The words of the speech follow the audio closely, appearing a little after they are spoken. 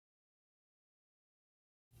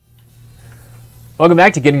Welcome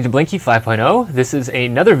back to Getting to Blinky 5.0. This is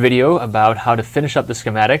another video about how to finish up the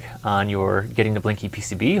schematic on your Getting to Blinky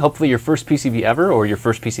PCB. Hopefully your first PCB ever or your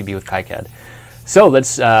first PCB with KiCad. So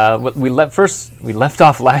let's, we left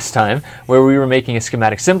off last time where we were making a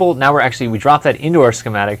schematic symbol. Now we dropped that into our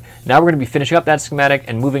schematic. Now we're going to be finishing up that schematic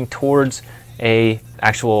and moving towards a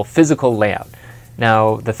actual physical layout.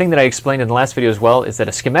 Now, the thing that I explained in the last video as well is that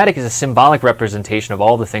a schematic is a symbolic representation of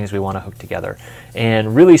all the things we want to hook together.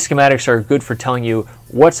 And really, schematics are good for telling you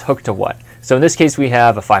what's hooked to what. So in this case, we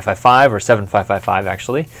have a 555 or 7555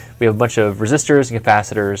 actually. We have a bunch of resistors and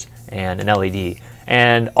capacitors and an LED.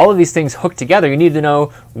 And all of these things hooked together, you need to know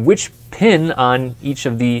which pin on each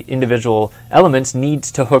of the individual elements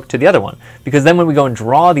needs to hook to the other one. Because then when we go and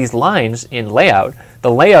draw these lines in layout,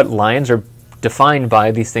 the layout lines are defined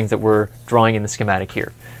by these things that we're drawing in the schematic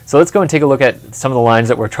here. So let's go and take a look at some of the lines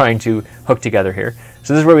that we're trying to hook together here.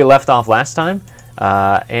 So this is where we left off last time.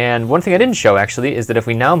 And one thing I didn't show actually is that if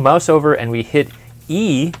we now mouse over and we hit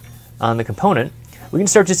E on the component, we can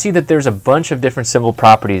start to see that there's a bunch of different symbol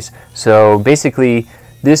properties. So basically,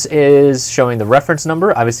 this is showing the reference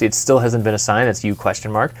number. Obviously, it still hasn't been assigned. That's U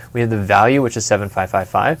question mark. We have the value, which is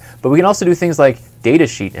 7555. But we can also do things like data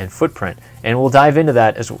sheet and footprint. And we'll dive into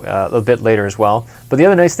that as, a little bit later as well. But the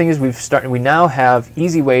other nice thing is we now have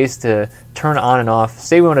easy ways to turn on and off.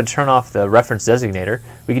 Say we want to turn off the reference designator.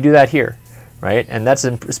 We can do that here, right? And that's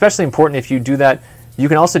especially important if you do that. You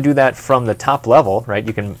can also do that from the top level, right?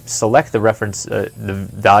 You can select the reference, the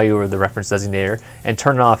value or the reference designator and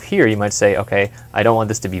turn it off here. You might say, okay, I don't want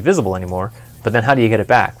this to be visible anymore. But then how do you get it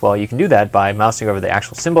back? Well, you can do that by mousing over the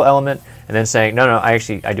actual symbol element and then saying, no, I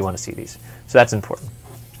do want to see these. So that's important.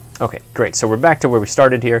 Okay, great. So we're back to where we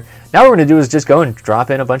started here. Now what we're going to do is just go and drop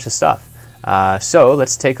in a bunch of stuff. So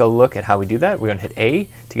let's take a look at how we do that. We're going to hit A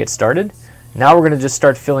to get started. Now we're going to just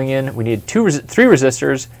start filling in. We need three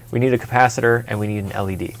resistors, we need a capacitor, and we need an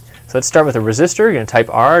LED. So let's start with a resistor. You're going to type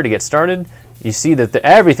R to get started. You see that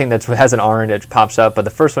everything that has an R in it pops up, but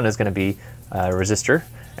the first one is going to be a resistor.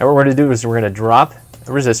 And what we're going to do is we're going to drop a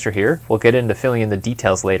resistor here. We'll get into filling in the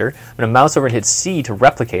details later. I'm going to mouse over and hit C to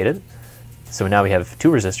replicate it. So now we have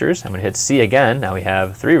 2 resistors. I'm going to hit C again. Now we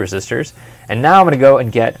have 3 resistors. And now I'm going to go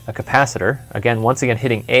and get a capacitor. Again, once again,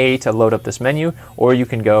 hitting A to load up this menu, or you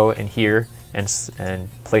can go in here and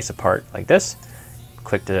place a part like this.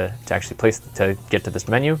 Click to actually place to get to this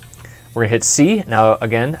menu. We're going to hit C. Now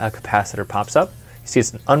again, a capacitor pops up. You see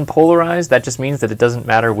it's unpolarized. That just means that it doesn't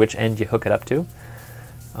matter which end you hook it up to.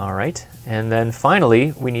 All right. And then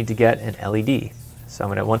finally, we need to get an LED. So I'm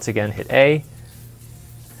going to once again hit A.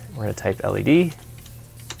 We're going to type LED,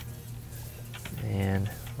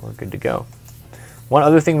 and we're good to go. One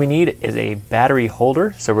other thing we need is a battery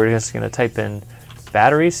holder. So we're just going to type in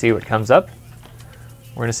battery, see what comes up.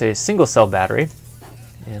 We're going to say a single cell battery,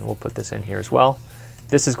 and we'll put this in here as well.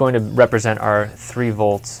 This is going to represent our 3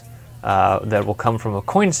 volts that will come from a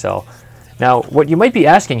coin cell. Now, what you might be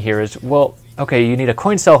asking here is, well, okay, you need a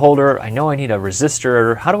coin cell holder. I know I need a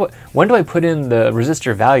resistor. When do I put in the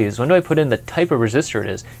resistor values? When do I put in the type of resistor it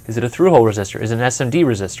is? Is it a through-hole resistor? Is it an SMD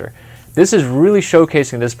resistor? This is really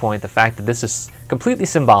showcasing at this point the fact that this is completely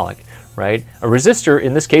symbolic, right? A resistor,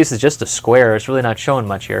 in this case, is just a square. It's really not showing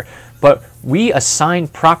much here. But we assign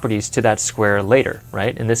properties to that square later,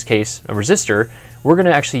 right? In this case, a resistor, we're going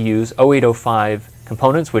to actually use 0805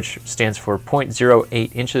 components, which stands for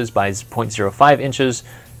 0.08 inches by 0.05 inches.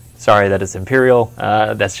 Sorry, that is imperial.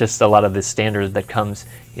 That's just a lot of the standard that comes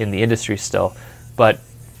in the industry still. But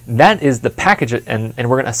that is the package, and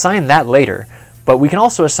we're going to assign that later. But we can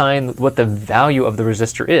also assign what the value of the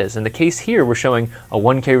resistor is. In the case here, we're showing a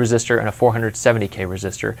 1K resistor and a 470K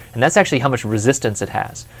resistor, and that's actually how much resistance it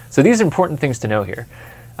has. So these are important things to know here.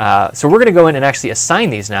 So we're going to go in and actually assign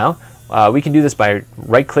these now. We can do this by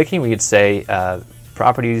right-clicking. We could say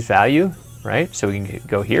properties value. Right, so we can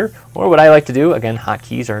go here, or what I like to do, again,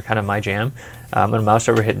 hotkeys are kind of my jam. I'm going to mouse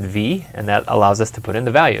over, hit V, and that allows us to put in the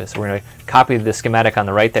value. So we're going to copy the schematic on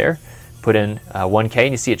the right there, put in 1K,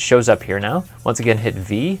 and you see it shows up here now. Once again, hit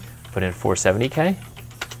V, put in 470K.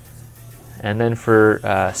 And then for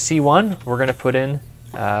C1, we're going to put in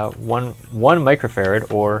 1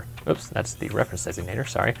 microfarad, or, oops, that's the reference designator,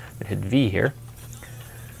 sorry. I'm going to hit V here.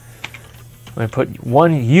 I'm going to put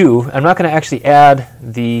 1 U. I'm not going to actually add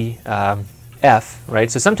the F,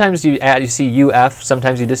 right? So sometimes you see UF,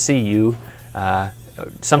 sometimes you just see U.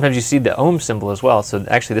 Sometimes you see the ohm symbol as well. So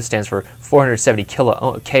actually this stands for 470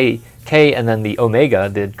 K, and then the omega,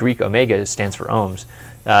 the Greek omega, stands for ohms.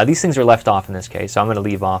 These things are left off in this case, so I'm going to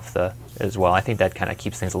leave off the as well. I think that kind of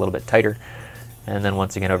keeps things a little bit tighter. And then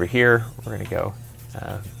once again over here, we're going to go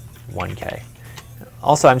 1K.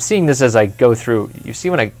 also I'm seeing this as I go through. You see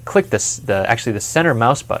when I click this, actually the center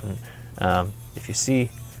mouse button, if you see,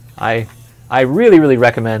 I really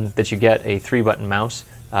recommend that you get a 3-button mouse.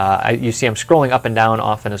 You see I'm scrolling up and down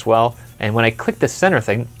often as well, and when I click the center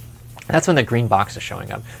thing, that's when the green box is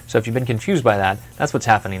showing up. So if you've been confused by that, that's what's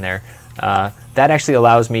happening there. That actually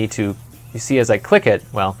allows me to, you see as I click it,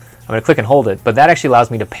 well, I'm going to click and hold it, but that actually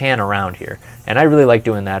allows me to pan around here. And I really like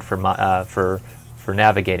doing that for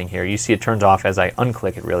navigating here. You see it turns off as I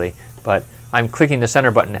unclick it really, but I'm clicking the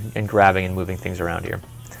center button and grabbing and moving things around here.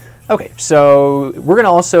 Okay, so we're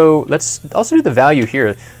going to let's also do the value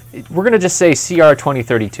here. We're going to just say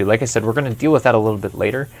CR2032. Like I said, we're going to deal with that a little bit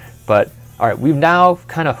later, but all right, we've now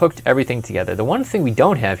kind of hooked everything together. The one thing we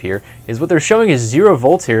don't have here is what they're showing is 0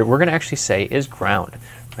 volts here. We're going to actually say is ground,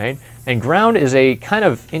 right? And ground is a kind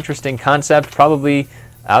of interesting concept, probably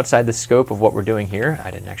outside the scope of what we're doing here. I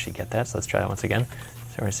didn't actually get that, so let's try that once again.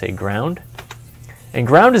 So we're going to say ground. And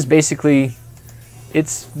ground is basically,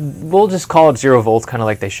 we'll just call it 0 volts, kind of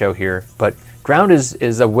like they show here. But ground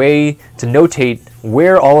is a way to notate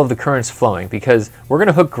where all of the current's flowing, because we're going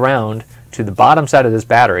to hook ground to the bottom side of this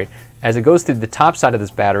battery. As it goes through the top side of this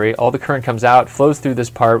battery, all the current comes out, flows through this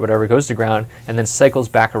part, whatever, goes to ground, and then cycles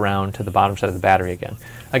back around to the bottom side of the battery again.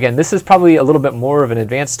 Again, this is probably a little bit more of an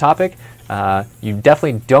advanced topic. You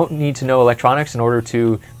definitely don't need to know electronics in order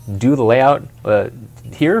to do the layout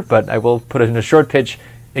here, but I will put it in a short pitch.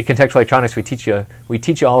 In contextual electronics, we teach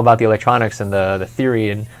you all about the electronics and the theory,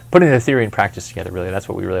 and putting the theory and practice together, really. That's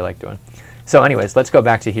what we really like doing. So anyways, let's go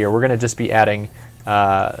back to here. We're going to just be adding,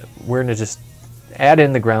 we're going to just add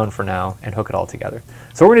in the ground for now and hook it all together.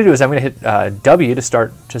 So what we're going to do is I'm going to hit W to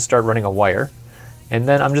start running a wire, and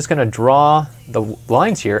then I'm just going to draw the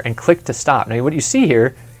lines here and click to stop. Now what you see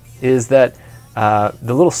here is that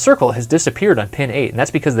the little circle has disappeared on pin 8, and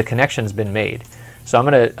that's because the connection has been made. So I'm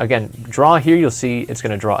going to, again, draw here. You'll see it's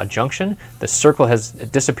going to draw a junction. The circle has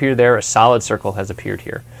disappeared there. A solid circle has appeared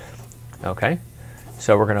here. Okay,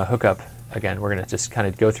 so we're going to hook up, again, we're going to just kind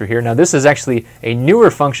of go through here. Now this is actually a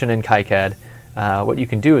newer function in KiCad. What you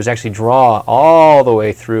can do is actually draw all the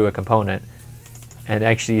way through a component, and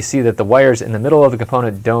actually you see that the wires in the middle of the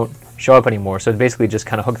component don't show up anymore. So basically just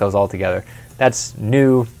kind of hook those all together. That's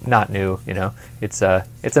new, not new, you know. It's a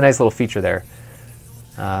nice little feature there.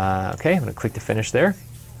 Okay, I'm going to click to finish there.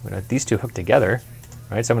 These two hook together,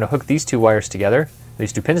 right? So I'm going to hook these two wires together,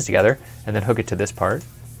 these two pins together, and then hook it to this part.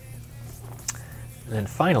 And then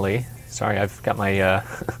finally, sorry, I've got my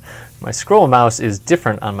my scroll mouse is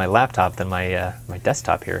different on my laptop than my my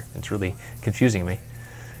desktop here. It's really confusing me.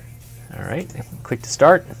 All right, click to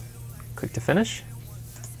start, click to finish.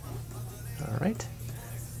 All right,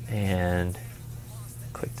 and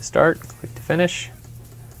click to start, click to finish,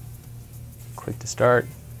 click to start.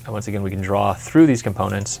 And once again, we can draw through these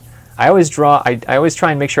components. I always try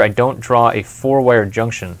and make sure I don't draw a 4-wire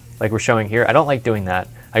junction like we're showing here. I don't like doing that.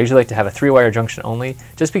 I usually like to have a 3-wire junction only,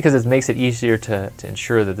 just because it makes it easier to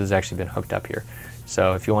ensure that this has actually been hooked up here.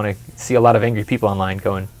 So if you want to see a lot of angry people online,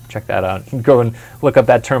 go and check that out. Go and look up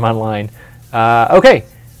that term online. Okay,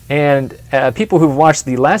 and people who've watched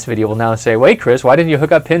the last video will now say, wait, Chris, why didn't you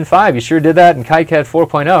hook up pin 5? You sure did that in KiCad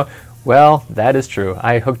 4.0. Well, that is true.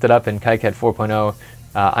 I hooked it up in KiCad 4.0.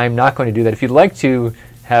 I'm not going to do that. If you'd like to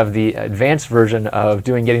have the advanced version of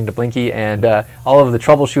doing Getting to Blinky and all of the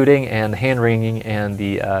troubleshooting and the hand wringing and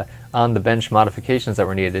the on-the-bench modifications that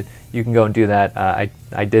were needed, you can go and do that.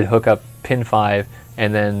 I did hook up pin 5,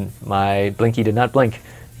 and then my Blinky did not blink.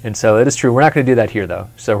 And so it is true. We're not going to do that here, though.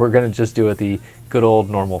 So we're going to just do it the good old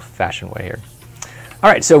normal fashioned way here. All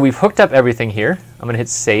right, so we've hooked up everything here. I'm going to hit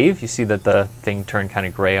save. You see that the thing turned kind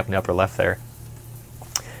of gray up in the upper left there.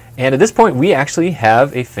 And at this point, we actually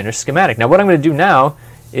have a finished schematic. Now, what I'm going to do now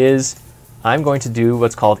is I'm going to do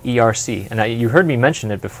what's called ERC. And you heard me mention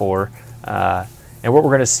it before. And what we're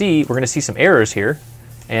going to see some errors here.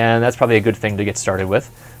 And that's probably a good thing to get started with.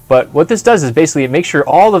 But what this does is basically it makes sure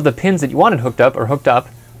all of the pins that you wanted hooked up are hooked up,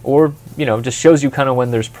 or just shows you kind of when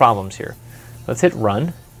there's problems here. Let's hit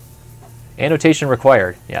run. Annotation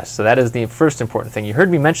required. Yes, so that is the first important thing. You heard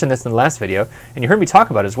me mention this in the last video, and you heard me talk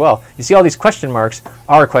about it as well. You see all these question marks,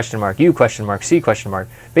 R question mark, U question mark, C question mark.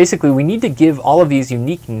 Basically, we need to give all of these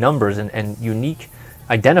unique numbers and unique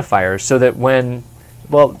identifiers so that when,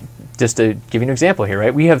 well, just to give you an example here,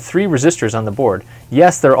 right? We have 3 resistors on the board.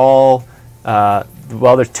 Yes, they're all,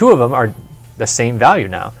 well, there's 2 of them are the same value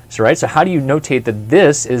now. So, right, so how do you notate that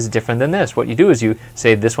this is different than this? What you do is you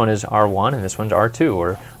say this one is R1 and this one's R2,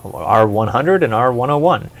 or R100 and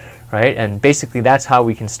R101, right? And basically that's how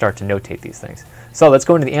we can start to notate these things. So let's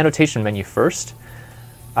go into the annotation menu first.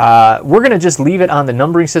 we're going to just leave it on the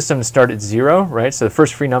numbering system and start at 0, right? So the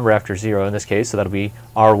first free number after 0 in this case, so that'll be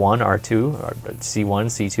R1, R2, or C1,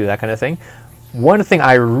 C2, that kind of thing. One thing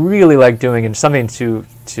I really like doing, and something to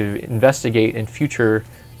investigate in future,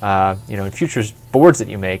 in future boards that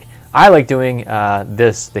you make, I like doing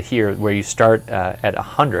the here where you start at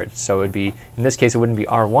 100. So it would be, in this case, it wouldn't be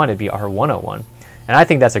R1, it'd be R101. And I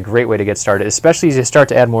think that's a great way to get started, especially as you start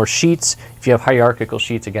to add more sheets. If you have hierarchical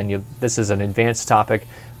sheets, again, this is an advanced topic,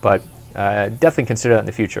 but definitely consider that in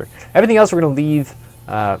the future. Everything else we're going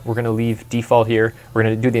to leave default here. We're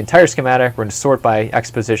going to do the entire schematic. We're going to sort by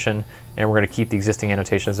X position, and we're going to keep the existing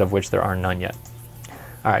annotations, of which there are none yet.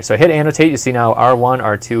 All right, so hit annotate. You see now R1,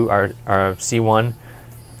 R2, R C1,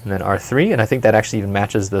 and then R3, and I think that actually even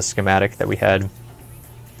matches the schematic that we had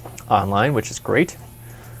online, which is great.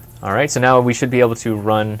 All right, so now we should be able to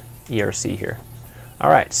run ERC here.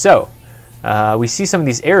 All right, so we see some of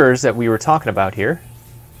these errors that we were talking about here.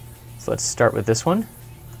 So let's start with this one.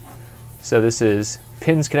 So this is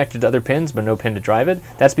pins connected to other pins, but no pin to drive it.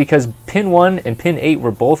 That's because pin 1 and pin 8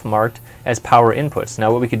 were both marked as power inputs.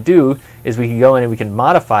 Now what we could do is we can go in and we can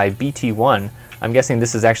modify BT1. I'm guessing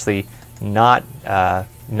this is actually not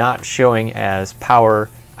showing as power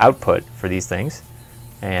output for these things,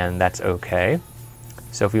 and that's okay.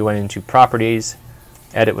 So if we went into properties,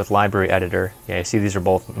 edit with library editor, yeah, you see these are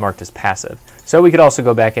both marked as passive. So we could also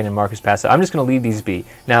go back in and mark as passive. I'm just going to leave these be.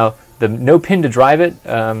 Now the no pin to drive it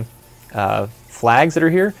flags that are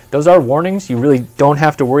here, those are warnings. You really don't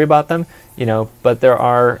have to worry about them, but there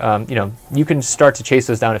are, you can start to chase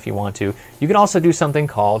those down if you want to. You can also do something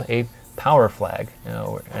called a power flag.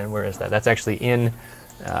 And where is that? That's actually in,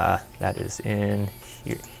 that is in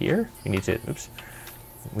here. We need to, oops.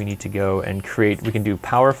 We need to go and create, we can do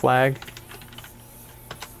power flag,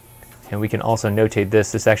 and we can also notate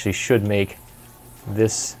this. This actually should make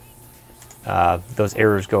this, those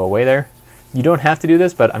errors go away there. You don't have to do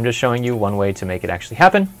this, but I'm just showing you one way to make it actually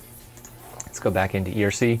happen. Let's go back into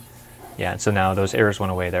ERC. Yeah, so now those errors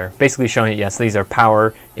went away there. Basically showing, yes, these are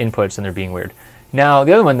power inputs and they're being weird. Now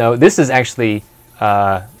the other one though, this is actually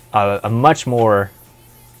a much more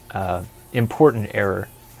important error.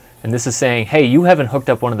 And this is saying, hey, you haven't hooked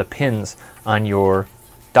up one of the pins on your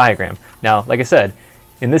diagram. Now, like I said,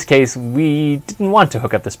 in this case, we didn't want to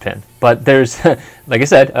hook up this pin. But there's, like I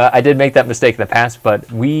said, I did make that mistake in the past, but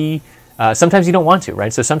sometimes you don't want to,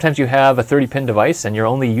 right? So sometimes you have a 30-pin device and you're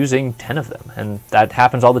only using 10 of them. And that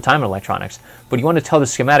happens all the time in electronics. But you want to tell the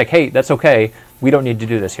schematic, hey, that's okay. We don't need to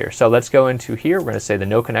do this here. So let's go into here. We're going to say the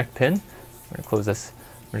no connect pin. We're going to close this.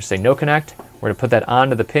 We're going to say no connect. We're going to put that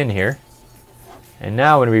onto the pin here. And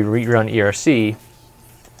now when we rerun ERC,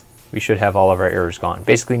 we should have all of our errors gone.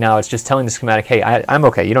 Basically now it's just telling the schematic, hey, I'm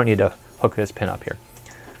okay. You don't need to hook this pin up here.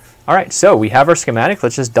 All right, so we have our schematic.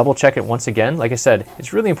 Let's just double check it once again. Like I said,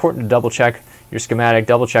 it's really important to double check your schematic,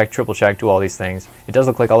 double check, triple check, do all these things. It does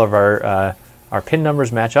look like all of our pin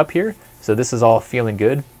numbers match up here. So this is all feeling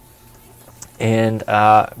good. And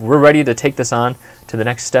we're ready to take this on to the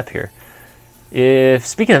next step here.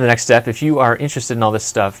 Speaking of the next step, if you are interested in all this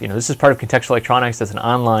stuff, this is part of Contextual Electronics. That's an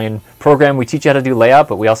online program. We teach you how to do layout,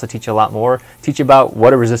 but we also teach you a lot more. Teach you about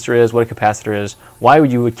what a resistor is, what a capacitor is, why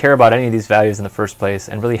you would care about any of these values in the first place,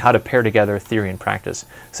 and really how to pair together theory and practice.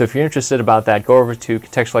 So if you're interested about that, go over to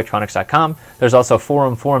contextualelectronics.com. There's also a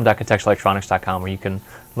forum.contextualelectronics.com, where you can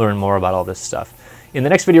learn more about all this stuff. In the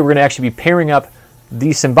next video, we're going to actually be pairing up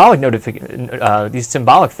these symbolic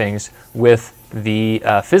things with the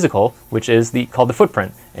physical, which is called the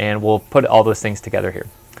footprint, and we'll put all those things together here.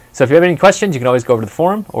 So if you have any questions, you can always go over to the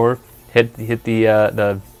forum or hit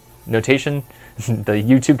the notation, the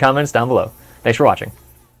YouTube comments down below. Thanks for watching.